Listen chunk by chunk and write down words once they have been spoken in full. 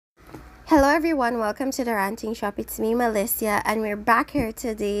Hello everyone, welcome to the Ranting Shop. It's me, Melissa, and we're back here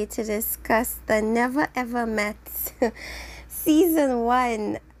today to discuss the Never Ever Met Season 1.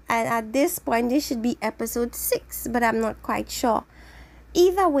 And at this point, this should be episode 6, but I'm not quite sure.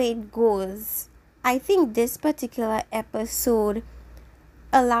 Either way it goes, I think this particular episode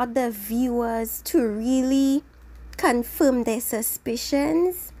allowed the viewers to really confirm their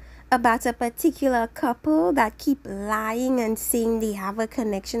suspicions about a particular couple that keep lying and saying they have a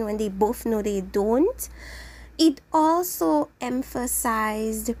connection when they both know they don't. It also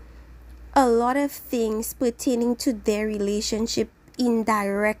emphasized a lot of things pertaining to their relationship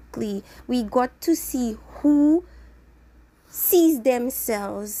indirectly. We got to see who sees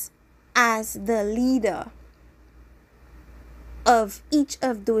themselves as the leader of each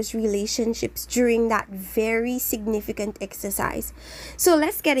of those relationships during that very significant exercise. So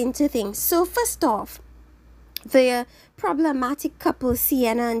let's get into things. So first off, the problematic couple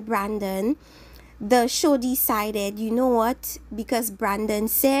Sienna and Brandon, the show decided, you know what, because Brandon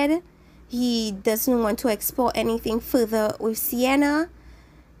said he doesn't want to explore anything further with Sienna,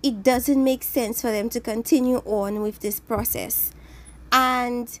 it doesn't make sense for them to continue on with this process.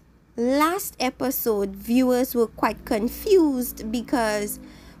 And last episode, viewers were quite confused because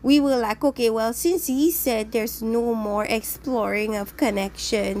we were like, okay, well, since he said there's no more exploring of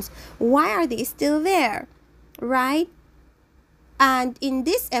connections, why are they still there, right? And in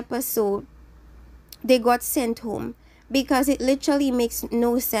this episode, they got sent home because it literally makes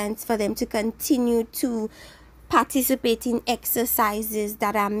no sense for them to continue to participate in exercises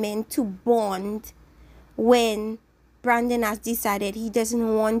that are meant to bond when Brandon has decided he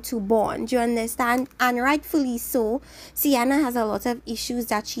doesn't want to bond. You understand? And rightfully so. Sienna has a lot of issues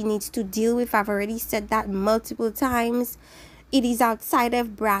that she needs to deal with. I've already said that multiple times. It is outside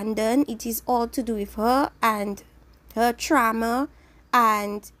of Brandon. It is all to do with her and her trauma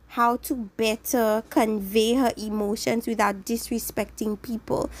and how to better convey her emotions without disrespecting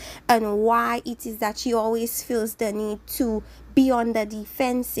people, and why it is that she always feels the need to be on the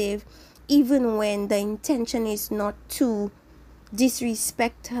defensive even when the intention is not to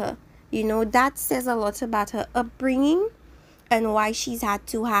disrespect her. You know, that says a lot about her upbringing and why she's had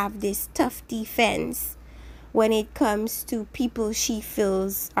to have this tough defense when it comes to people she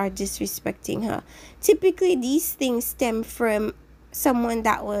feels are disrespecting her. Typically, these things stem from someone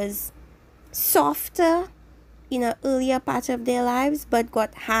that was softer in an earlier part of their lives but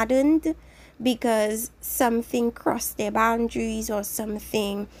got hardened because something crossed their boundaries or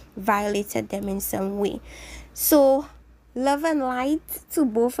something violated them in some way. So love and light to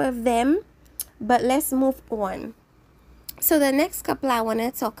both of them, but let's move on. So the next couple I want to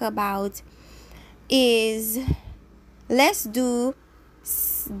talk about is, let's do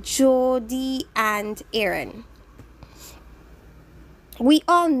Jody and Aaron. We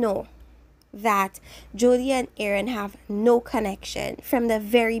all know that Jody and Aaron have no connection from the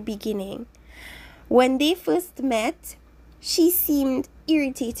very beginning. When they first met, she seemed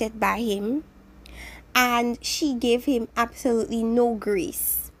irritated by him and she gave him absolutely no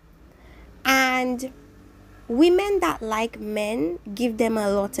grace. And women that like men give them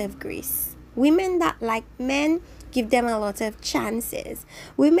a lot of grace. Women that like men give them a lot of chances.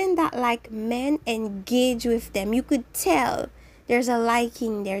 Women that like men engage with them. You could tell there's a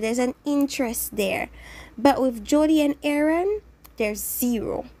liking there. There's an interest there. But with Jody and Aaron, there's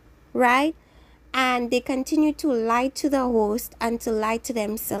zero, right? And they continue to lie to the host and to lie to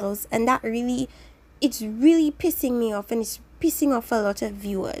themselves. And that really, it's really pissing me off, and it's pissing off a lot of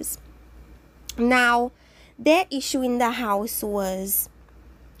viewers. Now, their issue in the house was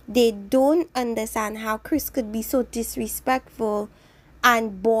they don't understand how Chris could be so disrespectful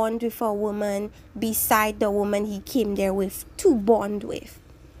and bond with a woman beside the woman he came there with to bond with.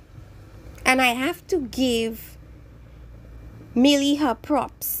 And I have to give Millie her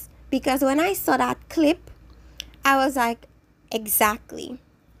props, because when I saw that clip, I was like, exactly,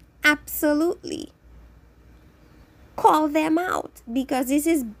 absolutely. Call them out, because this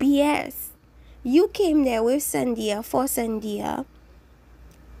is BS. You came there with Sandia for Sandia,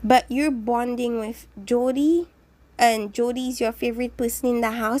 but you're bonding with Jody, and Jody's your favorite person in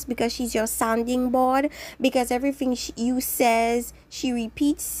the house because she's your sounding board, because everything you says, she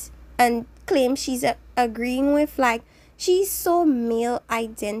repeats and claims she's agreeing with. Like, she's so male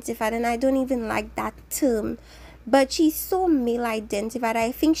identified, and I don't even like that term, but she's so male identified.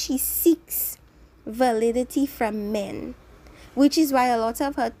 I think she seeks validity from men, which is why a lot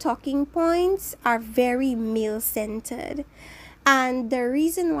of her talking points are very male centered. And the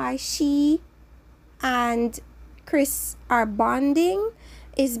reason why she and Chris are bonding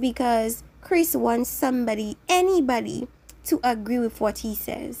is because Chris wants anybody to agree with what he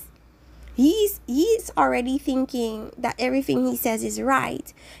says. He's already thinking that everything he says is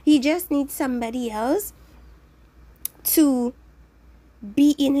right. He just needs somebody else to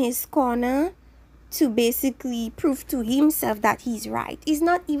be in his corner to basically prove to himself that he's right. It's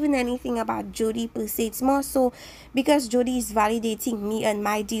not even anything about Jody per se. It's more so because Jody is validating me and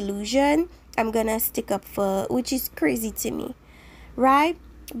my delusion, I'm gonna stick up for, which is crazy to me, right?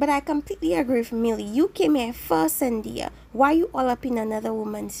 But I completely agree with Millie. You came here first, Sandia. Why you all up in another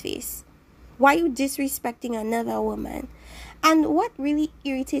woman's face? Why you disrespecting another woman? And what really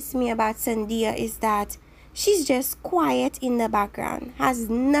irritates me about Sandia is that she's just quiet in the background, has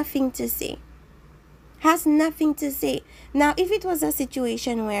nothing to say. Has nothing to say. Now, if it was a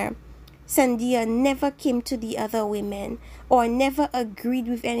situation where Sandia never came to the other women or never agreed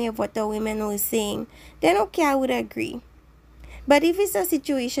with any of what the women were saying, then okay, I would agree. But if it's a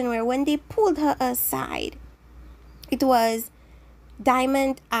situation where when they pulled her aside, it was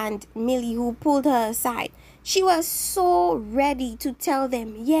Diamond and Millie who pulled her aside, she was so ready to tell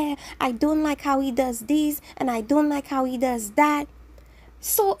them, yeah, I don't like how he does this and I don't like how he does that.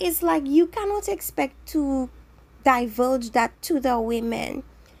 So it's like you cannot expect to divulge that to the women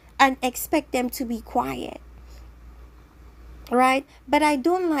and expect them to be quiet, right? But I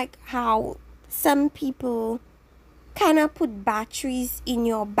don't like how some people kind of put batteries in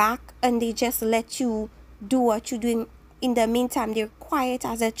your back and they just let you do what you're doing. In the meantime, they're quiet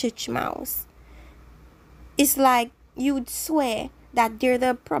as a church mouse. It's like you'd swear that they're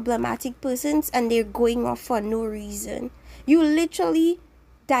the problematic persons and they're going off for no reason. You literally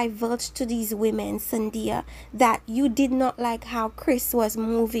divulged to these women, Sandia, that you did not like how Chris was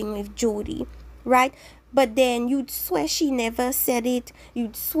moving with Jody, right? But then you'd swear she never said it.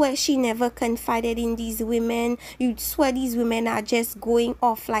 You'd swear she never confided in these women. You'd swear these women are just going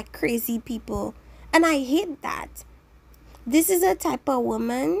off like crazy people. And I hate that. This is a type of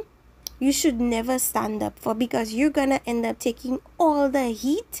woman you should never stand up for, because you're gonna end up taking all the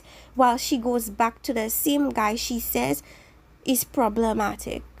heat while she goes back to the same guy she says is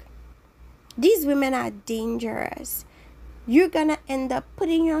problematic. These women are dangerous. You're gonna end up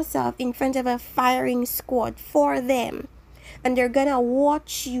putting yourself in front of a firing squad for them, and they're gonna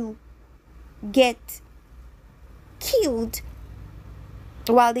watch you get killed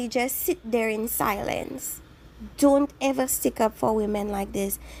while they just sit there in silence. Don't ever stick up for women like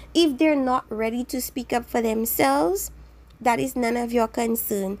this. If they're not ready to speak up for themselves, that is none of your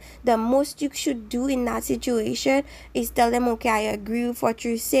concern. The most you should do in that situation is tell them, okay, I agree with what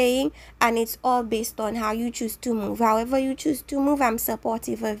you're saying, and it's all based on how you choose to move. However you choose to move, I'm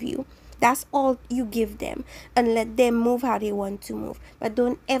supportive of you. That's all you give them, and let them move how they want to move. But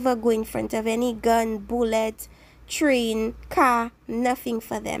don't ever go in front of any gun, bullet, train, car, nothing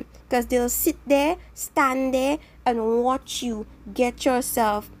for them, because they'll sit there, stand there, and watch you get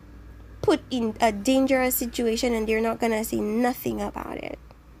yourself put in a dangerous situation, and they're not gonna say nothing about it.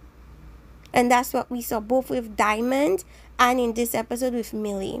 And that's what we saw both with Diamond and in this episode with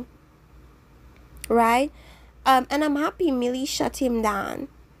Millie, right? And I'm happy Millie shut him down.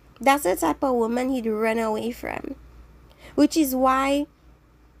 That's the type of woman he'd run away from, which is why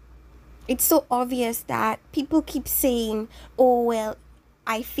it's so obvious that people keep saying, oh, well,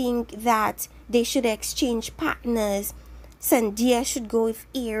 I think that they should exchange partners. Sandia should go with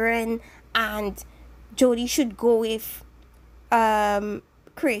Aaron and Jody should go with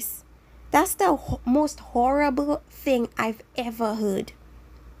Chris. That's the most horrible thing I've ever heard.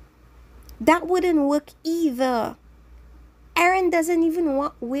 That wouldn't work either. Aaron doesn't even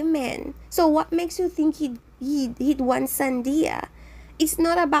want women. So what makes you think he'd want Sandia? It's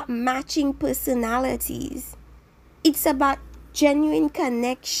not about matching personalities. It's about genuine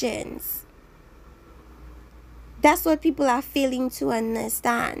connections. That's what people are failing to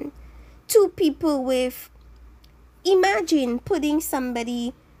understand. Two people with, imagine putting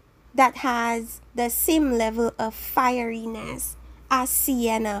somebody that has the same level of fieriness as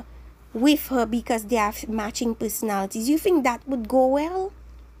Sienna with her because they have matching personalities. You think that would go well?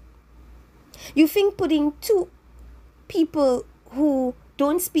 You think putting two people who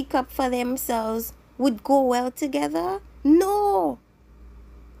don't speak up for themselves would go well together? No,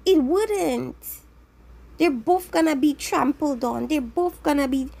 it wouldn't. They're both gonna be trampled on. They're both gonna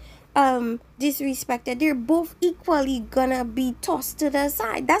be disrespected. They're both equally gonna be tossed to the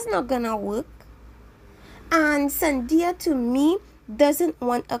side. That's not gonna work. And Sandia, to me, doesn't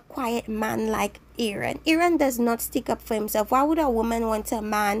want a quiet man like Aaron. Aaron does not stick up for himself. Why would a woman want a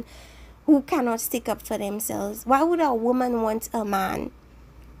man who cannot stick up for themselves? Why would a woman want a man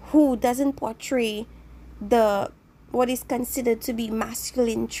who doesn't portray what is considered to be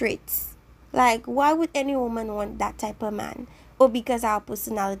masculine traits? Like, why would any woman want that type of man? or because our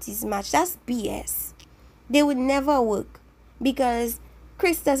personalities match. That's BS. They would never work, because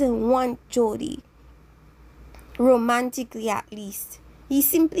Chris doesn't want Jody, romantically at least. He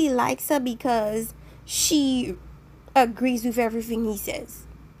simply likes her because she agrees with everything he says,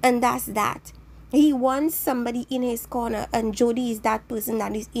 and that's that. He wants somebody in his corner, and Jody is that person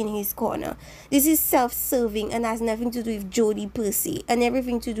that is in his corner. This is self-serving and has nothing to do with Jody per se, and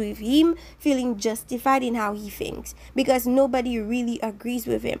everything to do with him feeling justified in how he thinks, because nobody really agrees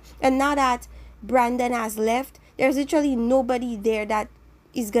with him. And now that Brandon has left, there's literally nobody there that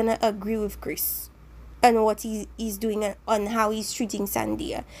is gonna agree with Chris and what he's doing and how he's treating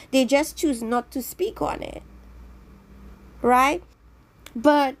Sandia. They just choose not to speak on it, right?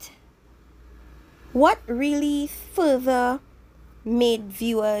 But what really further made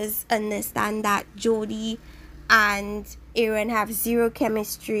viewers understand that Jody and Aaron have zero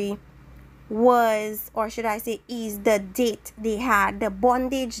chemistry was, or should I say, is the date they had, the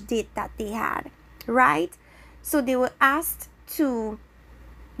bondage date that they had, right? So they were asked to,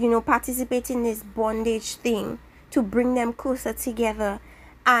 participate in this bondage thing to bring them closer together.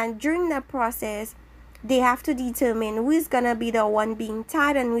 And during the process, they have to determine who is going to be the one being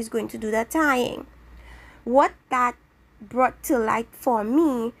tied and who is going to do the tying. What that brought to light for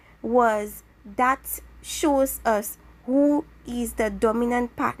me was that shows us who is the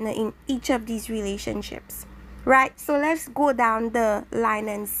dominant partner in each of these relationships, right? So let's go down the line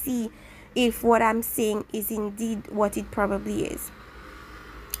and see if what I'm saying is indeed what it probably is.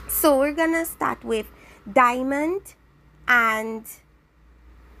 So we're gonna start with Diamond and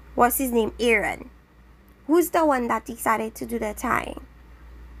what's his name, Aaron. Who's the one that decided to do the tying?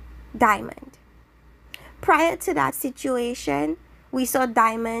 Diamond. Prior to that situation, we saw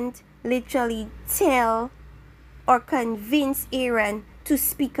Diamond literally tell or convince Aaron to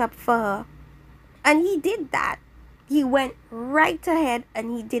speak up for her. And he did that. He went right ahead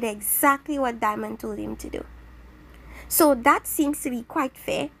and he did exactly what Diamond told him to do. So that seems to be quite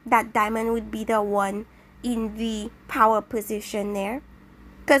fair, that Diamond would be the one in the power position there.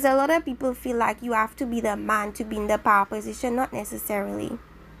 Because a lot of people feel like you have to be the man to be in the power position. Not necessarily.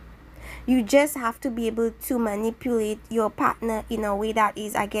 You just have to be able to manipulate your partner in a way that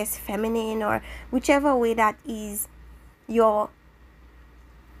is, I guess, feminine, or whichever way that is your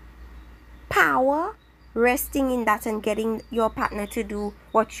power resting in that and getting your partner to do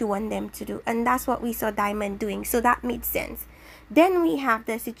what you want them to do. And that's what we saw Diamond doing. So that made sense. Then we have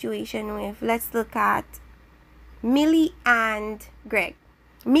the situation with, let's look at Millie and Greg.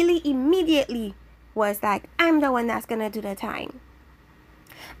 Millie immediately was like, I'm the one that's gonna do the tying.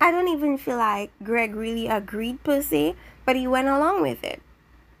 I don't even feel like Greg really agreed per se, but he went along with it.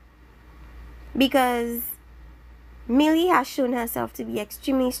 Because Millie has shown herself to be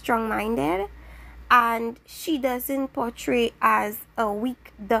extremely strong-minded, and she doesn't portray as a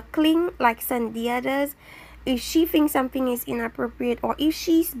weak duckling like Sandia does. If she thinks something is inappropriate, or if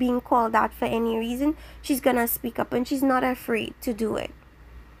she's being called out for any reason, she's gonna speak up, and she's not afraid to do it.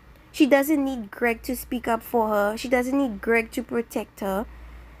 She doesn't need Greg to speak up for her. She doesn't need Greg to protect her.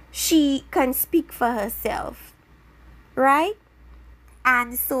 She can speak for herself, right?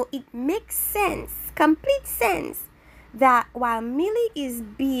 And so it makes sense, complete sense, that while Millie is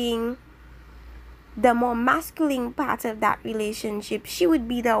being the more masculine part of that relationship, she would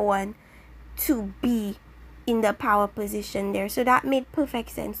be the one to be in the power position there. So that made perfect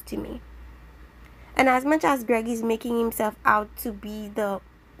sense to me. And as much as Greg is making himself out to be the,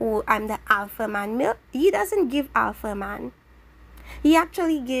 oh, I'm the alpha man, he doesn't give alpha man. He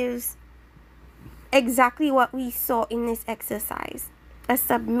actually gives exactly what we saw in this exercise, a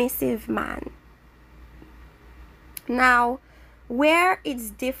submissive man. Now, where it's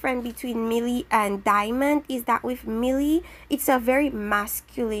different between Millie and Diamond is that with Millie, it's a very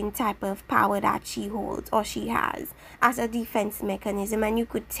masculine type of power that she holds, or she has, as a defense mechanism, and you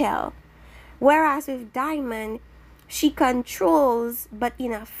could tell. Whereas with Diamond, she controls, but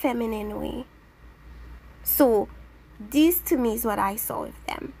in a feminine way. So this to me is what I saw with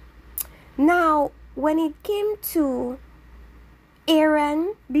them. Now, when it came to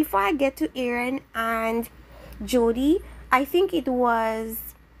Aaron, before I get to Aaron and Jody, I think it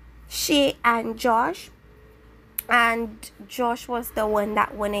was Shay and Josh. And Josh was the one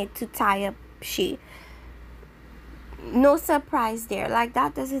that wanted to tie up Shay. No surprise there. Like,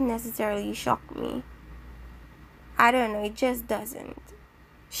 that doesn't necessarily shock me. I don't know. It just doesn't.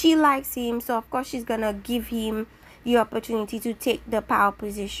 She likes him, so of course she's gonna give him the opportunity to take the power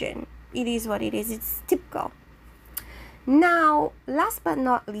position. It is what it is. It's typical. Now, last but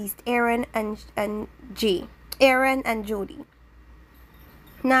not least, Aaron and Jody.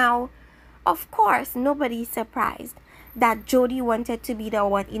 Now, of course, nobody's surprised that Jody wanted to be the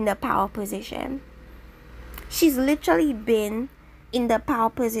one in the power position. She's literally been in the power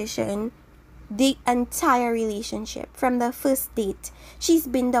position the entire relationship. From the first date, she's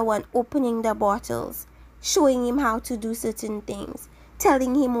been the one opening the bottles, showing him how to do certain things,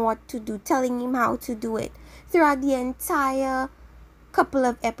 telling him what to do, telling him how to do it. Throughout the entire couple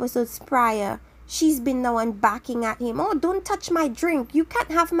of episodes prior, she's been the one backing at him. Oh, don't touch my drink. You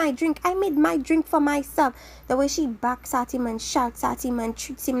can't have my drink. I made my drink for myself. The way she backs at him and shouts at him and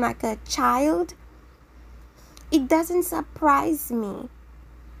treats him like a child, it doesn't surprise me.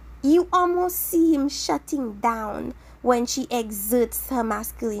 You almost see him shutting down when she exerts her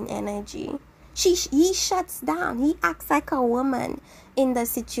masculine energy. He shuts down. He acts like a woman in the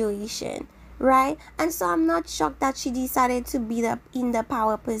situation, right? And so I'm not shocked that she decided to be in the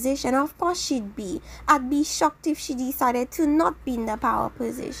power position. Of course she'd be. I'd be shocked if she decided to not be in the power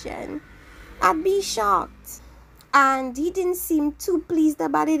position. I'd be shocked. And he didn't seem too pleased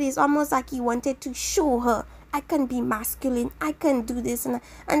about it. It's almost like he wanted to show her, I can be masculine, I can do this.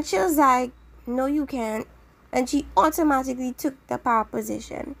 And she was like, no, you can't. And she automatically took the power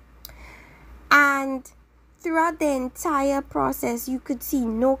position. And throughout the entire process, you could see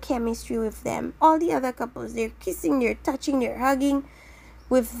no chemistry with them. All the other couples, they're kissing, they're touching, they're hugging.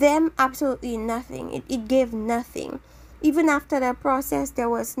 With them, absolutely nothing. It gave nothing. Even after the process, there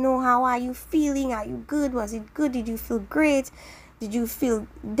was no, how are you feeling? Are you good? Was it good? Did you feel great? Did you feel,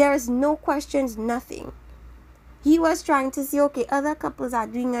 there's no questions, nothing. He was trying to say, okay, other couples are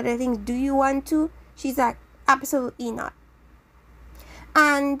doing other things. Do you want to? She's like, absolutely not.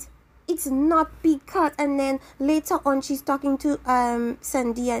 And it's not because, and then later on, she's talking to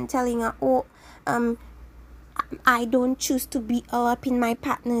Sandy and telling her, oh, I don't choose to be all up in my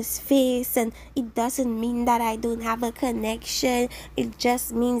partner's face, and it doesn't mean that I don't have a connection. It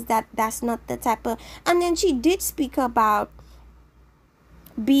just means that that's not the type of, and then she did speak about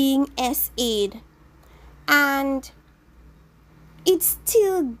being SA'd. And it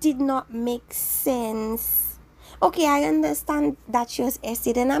still did not make sense. Okay, I understand that she was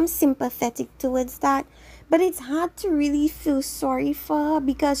SA'd and I'm sympathetic towards that. But it's hard to really feel sorry for her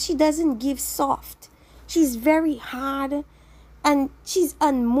because she doesn't give soft. She's very hard and she's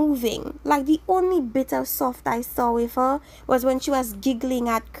unmoving. Like the only bit of soft I saw with her was when she was giggling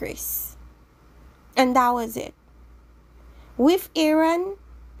at Chris. And that was it. With Aaron,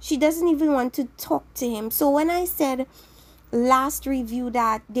 she doesn't even want to talk to him. So when I said last review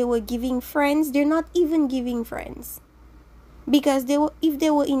that they were giving friends, they're not even giving friends. Because if they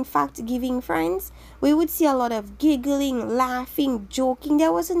were in fact giving friends, we would see a lot of giggling, laughing, joking.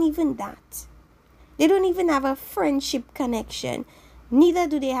 There wasn't even that. They don't even have a friendship connection. Neither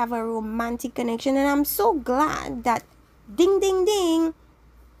do they have a romantic connection. And I'm so glad that ding, ding, ding,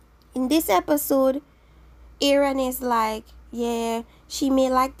 in this episode, Aaron is like, yeah, she may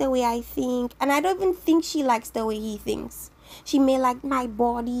like the way I think. And I don't even think she likes the way he thinks. She may like my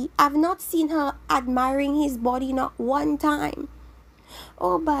body. I've not seen her admiring his body, not one time.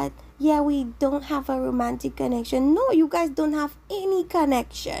 Oh, but yeah, we don't have a romantic connection. No, you guys don't have any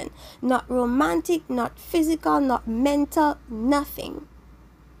connection. Not romantic, not physical, not mental, nothing.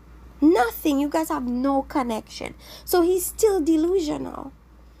 Nothing. You guys have no connection. So he's still delusional.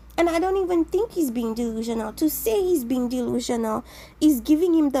 And I don't even think he's being delusional. To say he's being delusional is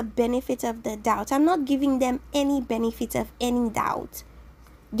giving him the benefit of the doubt. I'm not giving them any benefit of any doubt.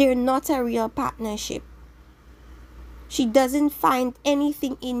 They're not a real partnership. She doesn't find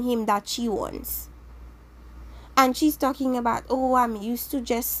anything in him that she wants. And she's talking about, oh, I'm used to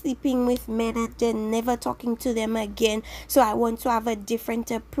just sleeping with men and then never talking to them again. So I want to have a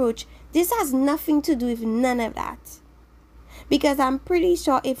different approach. This has nothing to do with none of that. Because I'm pretty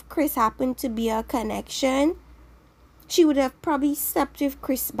sure if Chris happened to be a connection, she would have probably slept with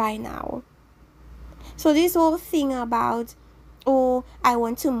Chris by now. So this whole thing about, oh, I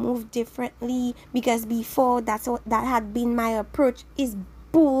want to move differently because before that had been my approach is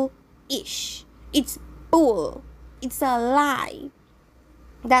bullish. It's bull. It's a lie.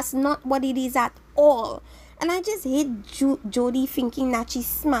 That's not what it is at all. And I just hate Jody thinking that she's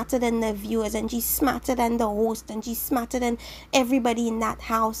smarter than the viewers and she's smarter than the host and she's smarter than everybody in that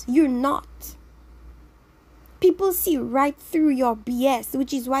house. You're not. People see right through your BS,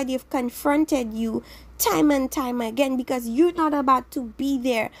 which is why they've confronted you time and time again, because you're not about to be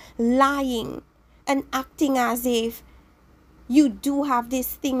there lying and acting as if you do have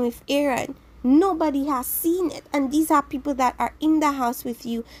this thing with Aaron. Nobody has seen it. And these are people that are in the house with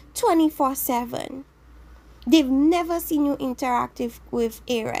you 24/7. They've never seen you interactive with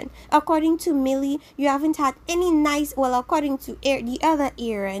Aaron. According to Millie, you haven't had any nice, well, according to the other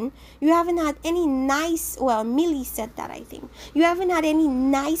Aaron, you haven't had any nice, well, Millie said that, I think. You haven't had any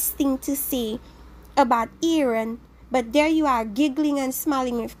nice thing to say about Aaron, but there you are giggling and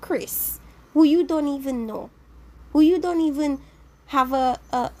smiling with Chris, who you don't even know, who you don't even have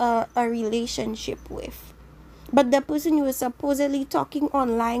a relationship with. But the person you were supposedly talking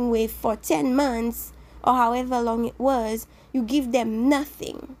online with for 10 months, or however long it was, you give them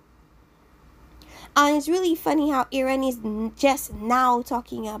nothing. And it's really funny how Aaron is just now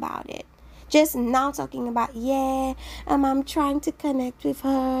talking about it. Just now talking about, I'm trying to connect with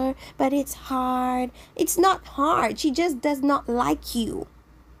her, but it's hard. It's not hard. She just does not like you.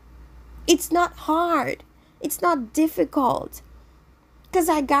 It's not hard. It's not difficult. Because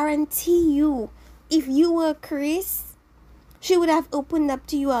I guarantee you, if you were Chris, she would have opened up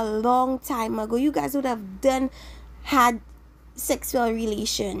to you a long time ago. You guys would have had sexual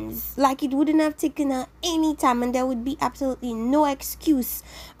relations. Like, it wouldn't have taken her any time, and there would be absolutely no excuse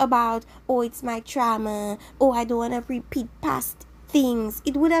about, oh, it's my trauma, oh, I don't want to repeat past things.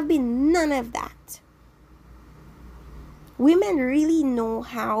 It would have been none of that. Women really know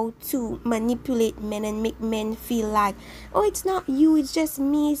how to manipulate men and make men feel like, oh, it's not you, it's just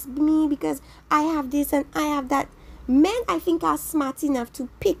me, it's me because I have this and I have that. Men, I think, are smart enough to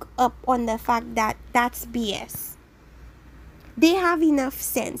pick up on the fact that that's BS. They have enough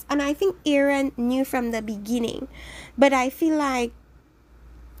sense. And I think Aaron knew from the beginning. But I feel like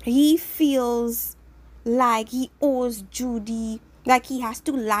he feels like he owes Judy, like he has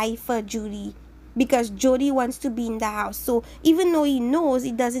to lie for Judy, because Jody wants to be in the house. So even though he knows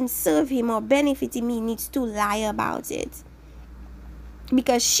it doesn't serve him or benefit him, he needs to lie about it.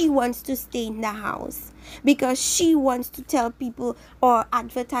 Because she wants to stay in the house. Because she wants to tell people or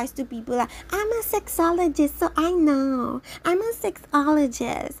advertise to people that I'm a sexologist, so I know. I'm a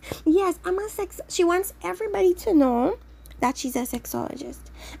sexologist. Yes, she wants everybody to know that she's a sexologist.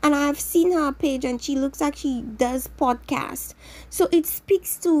 And I've seen her page and she looks like she does podcasts. So it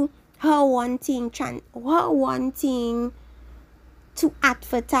speaks to her wanting to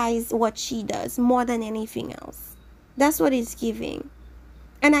advertise what she does more than anything else. That's what it's giving.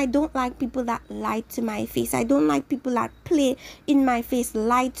 And I don't like people that lie to my face. I don't like people that play in my face,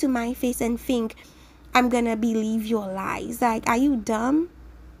 lie to my face and think I'm gonna believe your lies. Like, are you dumb?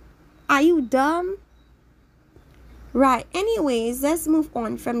 Are you dumb? Right. Anyways, let's move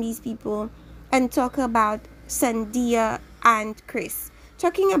on from these people and talk about Sandia and Chris.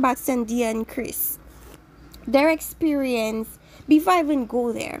 Talking about Sandia and Chris, their experience, before I even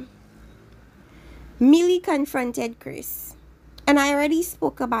go there, Millie confronted Chris. And I already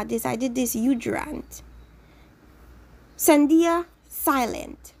spoke about this. I did this huge rant. Sandia,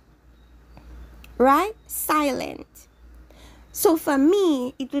 silent. Right? Silent. So for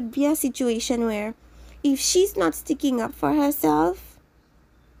me, it would be a situation where if she's not sticking up for herself,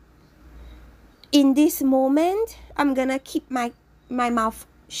 in this moment, I'm going to keep my mouth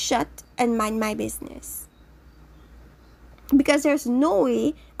shut and mind my business. Because there's no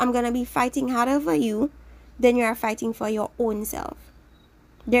way I'm going to be fighting harder for you than you are fighting for your own self.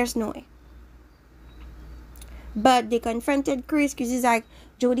 There's no way. But they confronted Chris. Chris is like,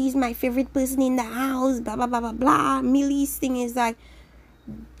 Jody's my favorite person in the house, blah, blah, blah, blah, blah. Millie's thing is like,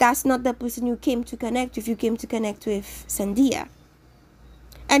 that's not the person you came to connect with. You came to connect with Sandia.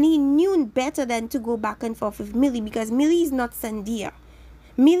 And he knew better than to go back and forth with Millie, because Millie is not Sandia.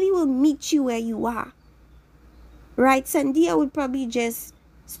 Millie will meet you where you are. Right? Sandia would probably just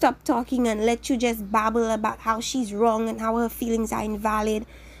stop talking and let you just babble about how she's wrong and how her feelings are invalid.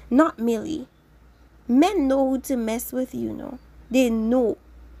 Not Millie. Men know who to mess with, you know. They know.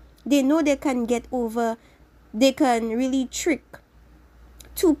 They know they can get over. They can really trick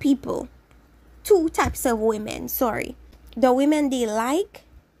two types of women. Sorry. The women they like.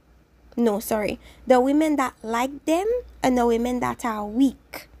 No, sorry. The women that like them and the women that are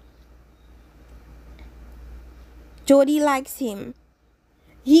weak. Jody likes him.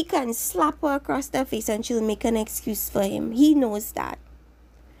 He can slap her across the face and she'll make an excuse for him. He knows that.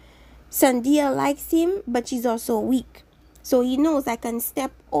 Sandia likes him, but she's also weak. So he knows I can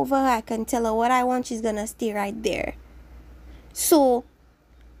step over her. I can tell her what I want. She's going to stay right there. So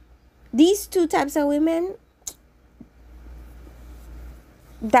these two types of women,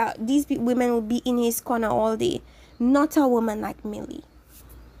 these women will be in his corner all day. Not a woman like Millie.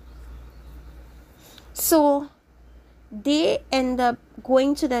 So they end up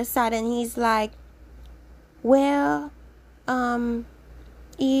going to the side and he's like, well,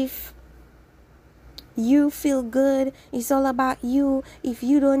 if You feel good. It's all about you. If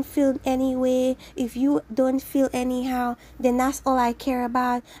you don't feel any way, if you don't feel anyhow, then that's all I care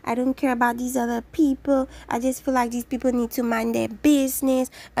about. I don't care about these other people. I just feel like these people need to mind their business,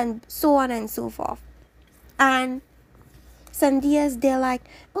 and so on and so forth. And some dias they're like,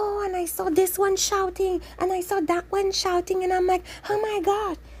 oh, and I saw this one shouting, and I saw that one shouting, and I'm like, oh my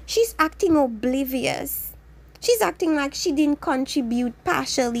God, she's acting oblivious. She's acting like she didn't contribute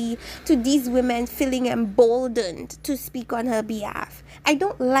partially to these women feeling emboldened to speak on her behalf. I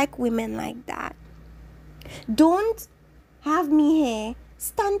don't like women like that. Don't have me here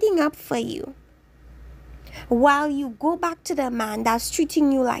standing up for you while you go back to the man that's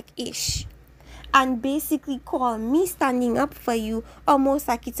treating you like ish, and basically call me standing up for you almost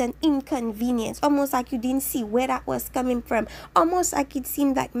like it's an inconvenience, almost like you didn't see where that was coming from, almost like it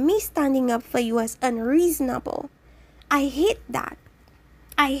seemed like me standing up for you was unreasonable. I hate that.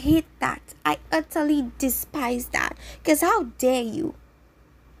 I hate that. I utterly despise that. Because how dare you?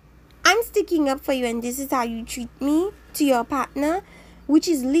 I'm sticking up for you, and this is how you treat me to your partner, which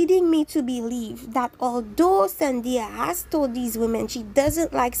is leading me to believe that although Sandia has told these women she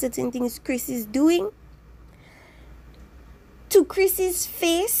doesn't like certain things Chris is doing, to Chris's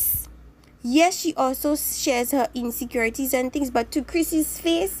face, yes, she also shares her insecurities and things, but to Chris's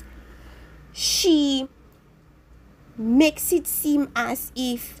face, she makes it seem as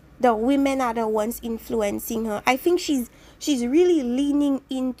if the women are the ones influencing her. I think she's really leaning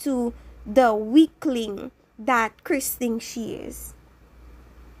into the weakling that Chris thinks she is.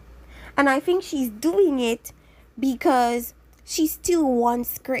 And I think she's doing it because she still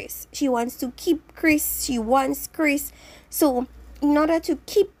wants Chris. She wants to keep Chris. She wants Chris. So in order to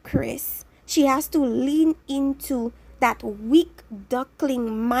keep Chris, she has to lean into that weak duckling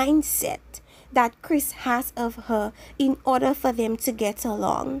mindset that Chris has of her in order for them to get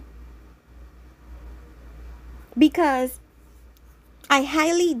along. Because I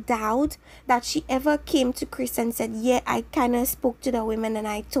highly doubt that she ever came to Chris and said, yeah, I kind of spoke to the women and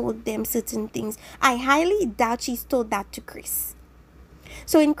I told them certain things. I highly doubt she's told that to Chris.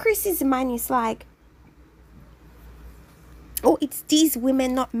 So in Chris's mind, it's like, oh, it's these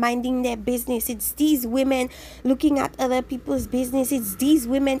women not minding their business. It's these women looking at other people's business. It's these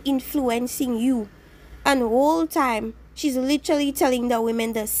women influencing you. And the whole time, she's literally telling the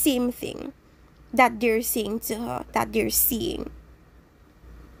women the same thing that they're saying to her, that they're seeing.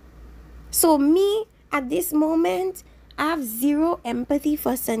 So me, at this moment, I have zero empathy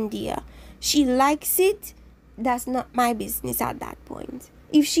for Sandia. She likes it. That's not my business at that point.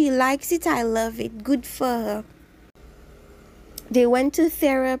 If she likes it, I love it. Good for her. They went to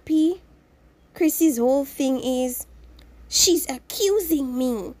therapy. Chrissy's whole thing is, she's accusing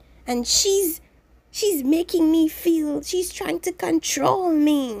me. And she's making me feel, she's trying to control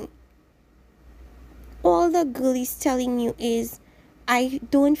me. All the girl is telling you is, I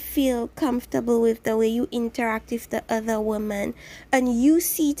don't feel comfortable with the way you interact with the other woman, and you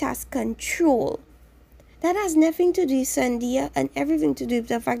see it as control. That has nothing to do with Sandia and everything to do with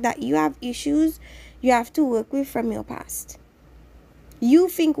the fact that you have issues you have to work with from your past. You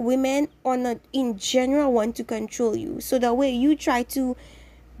think women or not in general want to control you. So the way you try to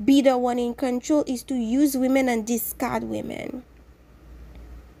be the one in control is to use women and discard women.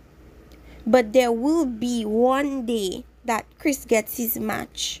 But there will be one day that Chris gets his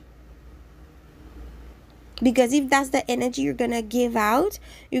match. Because if that's the energy you're going to give out,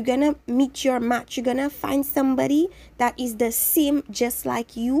 you're going to meet your match. You're going to find somebody that is the same just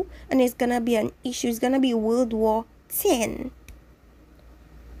like you. And it's going to be an issue. It's going to be World War X.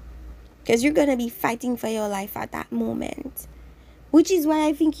 Because you're going to be fighting for your life at that moment. Which is why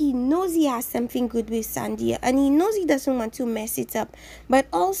I think he knows he has something good with Sandia. And he knows he doesn't want to mess it up. But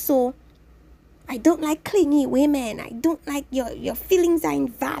also, I don't like clingy women. I don't like your feelings are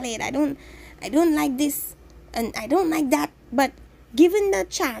invalid. I don't like this and I don't like that. But given the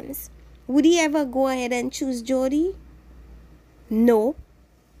chance, would he ever go ahead and choose Jody? No.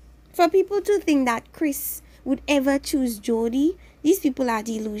 For people to think that Chris would ever choose Jody, these people are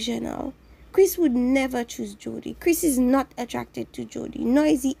delusional. Chris would never choose Jody. Chris is not attracted to Jody, nor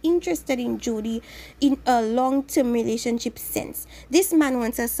is he interested in Jody in a long-term relationship sense. This man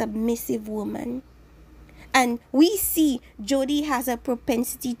wants a submissive woman. And we see Jody has a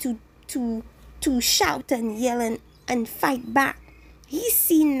propensity to shout and yell and fight back. He's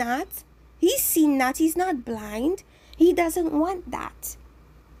seen that. He's not blind. He doesn't want that.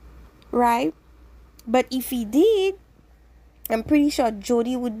 Right? But if he did, I'm pretty sure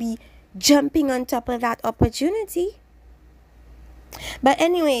Jody would be jumping on top of that opportunity. But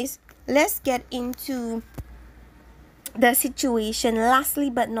anyways, let's get into the situation. Lastly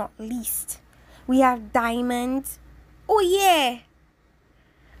but not least, We have Diamond. Oh yeah.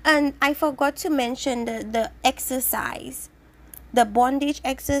 And I forgot to mention the exercise, the bondage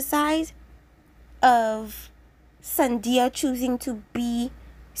exercise of Sandia choosing to be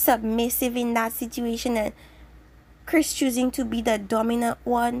submissive in that situation and Chris choosing to be the dominant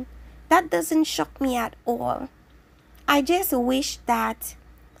one. That doesn't shock me at all. I just wish that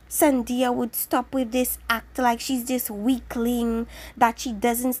Sandia would stop with this act like she's this weakling, that she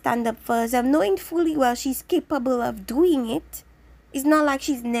doesn't stand up for herself, knowing fully well she's capable of doing it. It's not like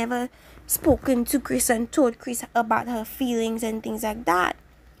she's never spoken to Chris and told Chris about her feelings and things like that.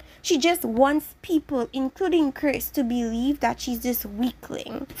 She just wants people, including Chris, to believe that she's this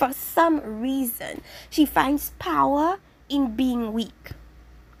weakling. For some reason, she finds power in being weak.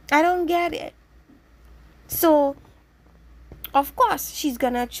 I don't get it. So, of course, she's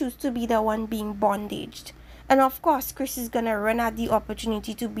gonna choose to be the one being bondaged. And of course, Chris is gonna run at the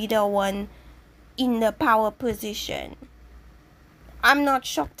opportunity to be the one in the power position. I'm not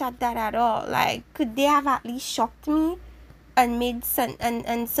shocked at that at all. Like, could they have at least shocked me and made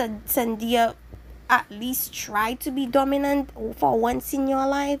Sandia at least try to be dominant for once in your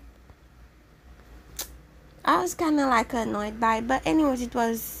life? I was kind of like annoyed by it, but anyways, it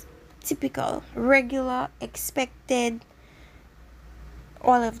was typical, regular, expected,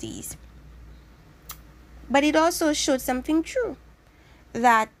 all of these. But it also showed something true,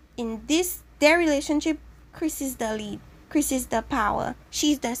 that in their relationship, Chris is the lead, Chris is the power,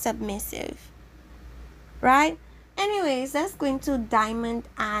 she's the submissive, right? Anyways, let's go into Diamond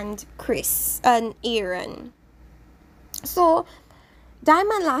and Chris and Aaron. So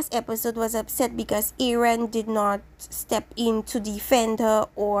Diamond last episode was upset because Aaron did not step in to defend her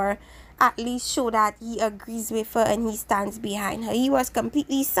or at least show that he agrees with her and he stands behind her. He was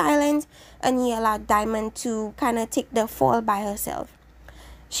completely silent and he allowed Diamond to kind of take the fall by herself.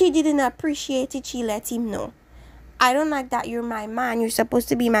 She didn't appreciate it. She let him know, I don't like that you're my man. You're supposed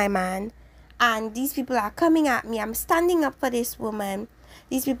to be my man. And these people are coming at me. I'm standing up for this woman.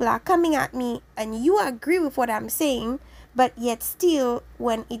 These people are coming at me and you agree with what I'm saying. But yet still,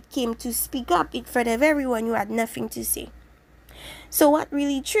 when it came to speak up in front of everyone, you had nothing to say. So what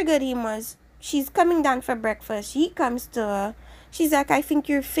really triggered him was, she's coming down for breakfast. He comes to her. She's like, I think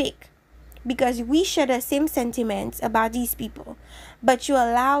you're fake. Because we share the same sentiments about these people. But you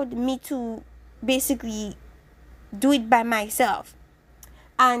allowed me to basically do it by myself.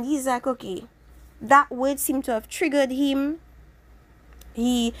 And he's like, okay. That word seemed to have triggered him.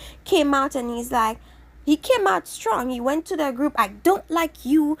 He came out and he's like, he came out strong. He went to the group, I don't like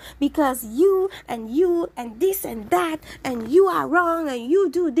you because you and this and that, and you are wrong, and you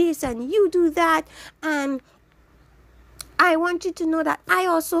do this and you do that, and I want you to know that I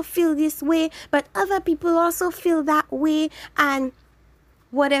also feel this way, but other people also feel that way, and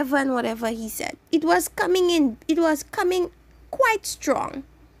whatever he said. It was coming quite strong.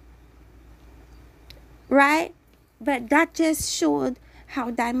 Right? But that just showed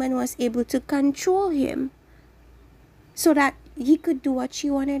how Diamond was able to control him so that he could do what she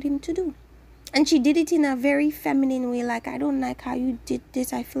wanted him to do. And she did it in a very feminine way, like, I don't like how you did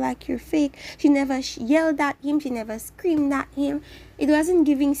this. I feel like you're fake. She never yelled at him. She never screamed at him. It wasn't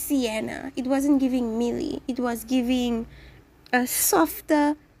giving Sienna. It wasn't giving Millie. It was giving a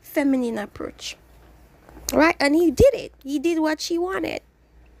softer, feminine approach. Right? And he did it. He did what she wanted.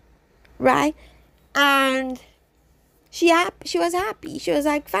 Right? And she was happy. She was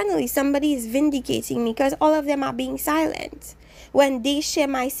like, finally, somebody is vindicating me, because all of them are being silent. When they share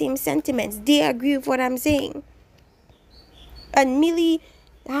my same sentiments, they agree with what I'm saying. And Millie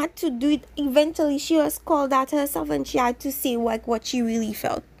had to do it. Eventually, she was called out herself and she had to say what she really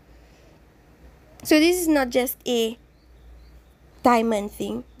felt. So this is not just a Diamond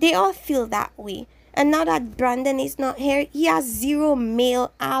thing. They all feel that way. And now that Brandon is not here, he has 0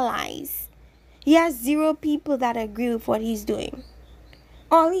 male allies. He has 0 people that agree with what he's doing.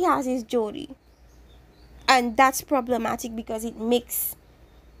 All he has is Jody. And that's problematic because it makes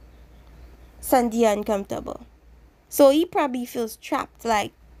Sandia uncomfortable. So he probably feels trapped,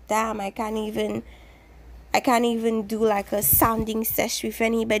 like, damn, I can't even do like a sounding sesh with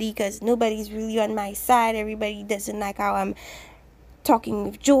anybody because nobody's really on my side. Everybody doesn't like how I'm talking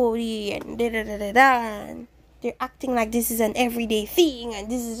with Jody and da-da-da-da-da. And they're acting like this is an everyday thing and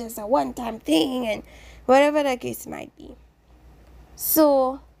this is just a one-time thing and whatever the case might be.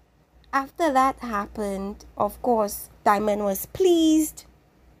 So after that happened, of course, Diamond was pleased.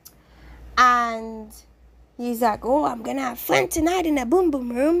 And he's like, oh, I'm going to have fun tonight in the boom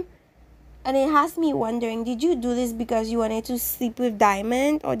boom room. And it has me wondering, did you do this because you wanted to sleep with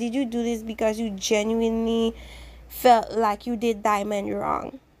Diamond? Or did you do this because you genuinely felt like you did Diamond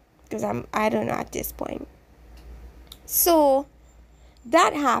wrong? because I don't know at this point. So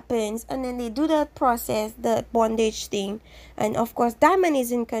that happens, and then they do the process, the bondage thing, and of course Diamond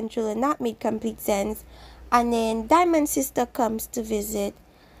is in control, and that made complete sense. And then Diamond's sister comes to visit,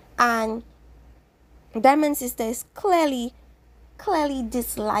 and Diamond's sister is clearly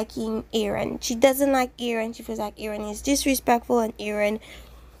disliking Aaron. She doesn't like Aaron. She feels like Aaron is disrespectful, and Aaron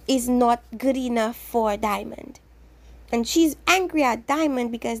is not good enough for Diamond. And she's angry at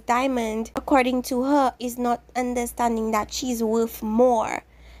Diamond because Diamond, according to her, is not understanding that she's worth more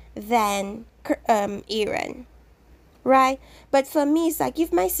than Aaron. Right? But for me, it's like,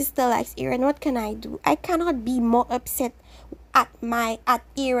 if my sister likes Aaron, what can I do? I cannot be more upset at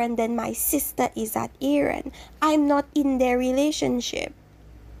Aaron than my sister is at Aaron. I'm not in their relationship.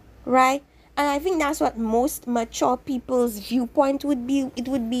 Right? And I think that's what most mature people's viewpoint would be. It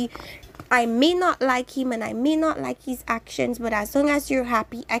would be, I may not like him and I may not like his actions, but as long as you're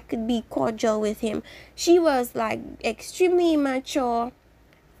happy, I could be cordial with him. She was like extremely immature,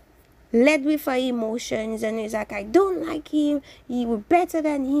 led with her emotions, and it's like, I don't like him, you were better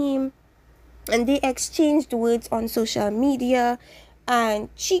than him. And they exchanged words on social media, and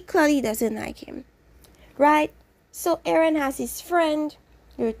she clearly doesn't like him. Right? So Aaron has his friend.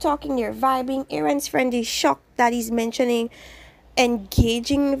 You're talking, you're vibing. Aaron's friend is shocked that he's mentioning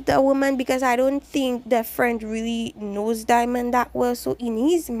engaging with the woman, because I don't think the friend really knows Diamond that well. So in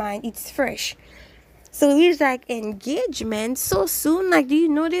his mind, it's fresh. So he's like, engagement so soon? Like, do you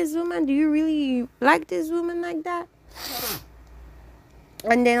know this woman? Do you really like this woman like that?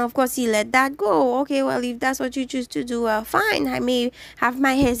 And then of course he let that go. Okay, well, if that's what you choose to do, well, fine. I may have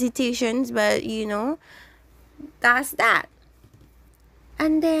my hesitations, but that's that.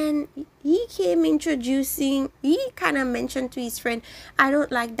 And then he kind of mentioned to his friend, I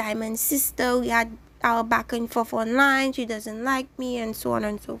don't like Diamond's sister. We had our back and forth online. She doesn't like me, and so on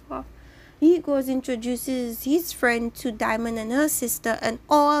and so forth. He goes, introduces his friend to Diamond and her sister, and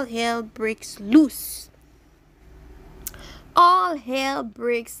all hell breaks loose. All hell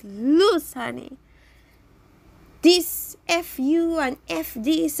breaks loose, honey. This F you and F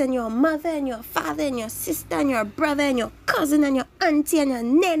this, and your mother and your father and your sister and your brother and your cousin and your auntie and your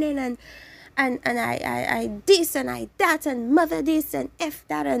nene and I this and I that, and mother this and F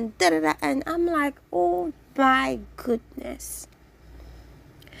that and da da da. And I'm like, oh my goodness.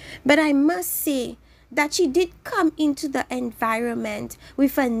 But I must say that she did come into the environment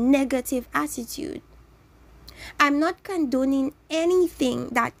with a negative attitude. I'm not condoning anything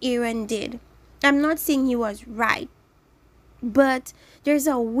that Aaron did. I'm not saying he was right. But there's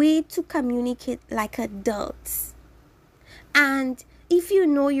a way to communicate like adults. And if you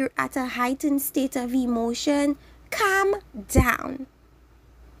know you're at a heightened state of emotion, calm down.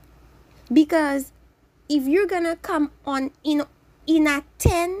 Because if you're going to come on in at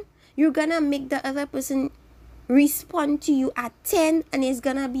 10, you're going to make the other person respond to you at 10, and it's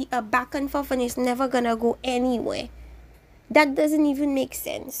going to be a back and forth, and it's never going to go anywhere. That doesn't even make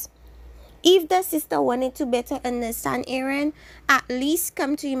sense. If the sister wanted to better understand Aaron, at least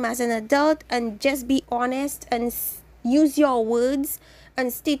come to him as an adult and just be honest and use your words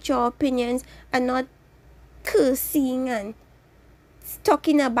and state your opinions, and not cursing and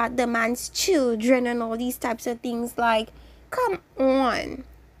talking about the man's children and all these types of things. Like, come on.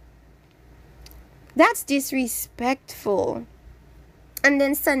 That's disrespectful. And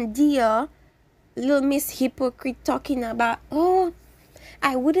then Sandia, little Miss Hypocrite, talking about, oh,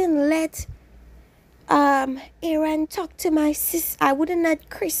 I wouldn't let Aaron talk to my sis. I wouldn't let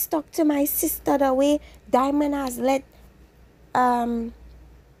Chris talk to my sister the way Diamond has let Aaron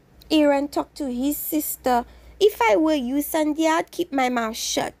talk to his sister. If I were you, Sandia, I'd keep my mouth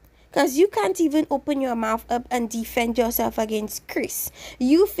shut. Because you can't even open your mouth up and defend yourself against Chris.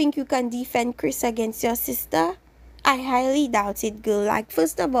 You think you can defend Chris against your sister? I highly doubt it, girl. Like,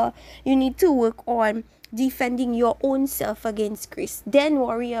 first of all, you need to work on defending your own self against Chris. Then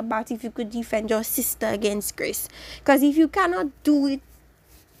worry about if you could defend your sister against Chris. Because if you cannot do it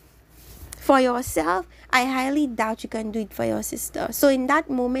for yourself, I highly doubt you can do it for your sister. So in that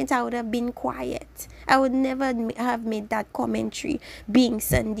moment, I would have been quiet. I would never have made that commentary, being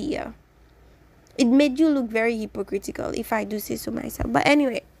Sandia. It made you look very hypocritical, if I do say so myself. But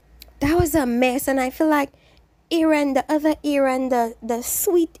anyway, that was a mess, and I feel like Aaron, the other Aaron, the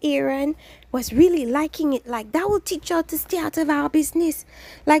sweet Aaron, was really liking it. Like, that will teach y'all to stay out of our business.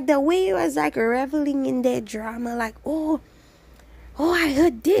 Like, the way he was like reveling in their drama, like, oh, I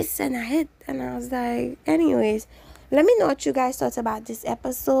heard this and I was like, anyways, let me know what you guys thought about this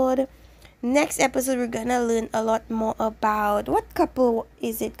episode. Next episode, we're gonna learn a lot more about what couple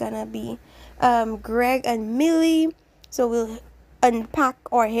is it gonna be, Greg and Millie. So we'll unpack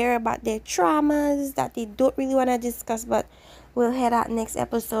or hear about their traumas that they don't really want to discuss, but we'll hear that next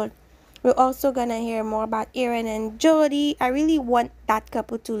episode. We're also gonna hear more about Aaron and Jody. I really want that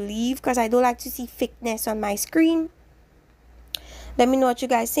couple to leave because I don't like to see fakeness on my screen. Let me know what you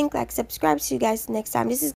guys think. Like, subscribe. See you guys next time. This is